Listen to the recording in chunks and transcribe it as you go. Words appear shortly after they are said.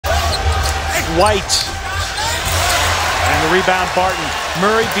White. And the rebound, Barton.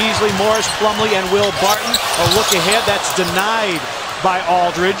 Murray, Beasley, Morris, Plumlee, and Will Barton. A look ahead, that's denied by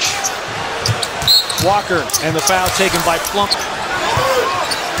Aldridge. Walker, and the foul taken by Plumlee.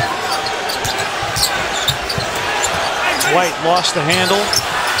 White lost the handle.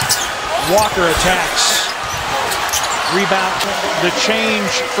 Walker attacks. Rebound. The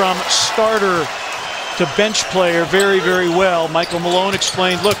change from starter to bench player very, very well. Michael Malone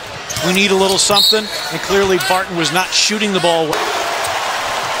explained, look, we need a little something, and clearly Barton was not shooting the ball well.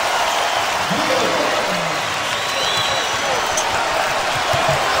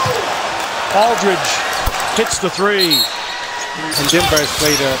 Aldridge hits the three. And Denver has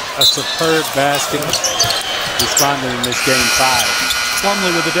played a superb basket, responding in this game 5.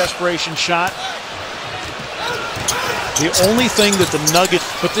 Plumlee with a desperation shot. The only thing that the Nuggets,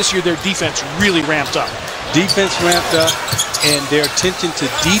 but this year their defense really ramped up. Defense ramped up, and their attention to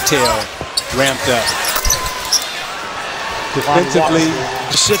detail ramped up. Defensively,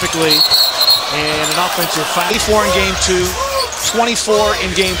 specifically, and an offensive foul. 24 in game 2, 24 in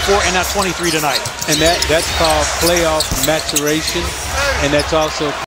game 4, and now 23 tonight. And that's called playoff maturation, and that's also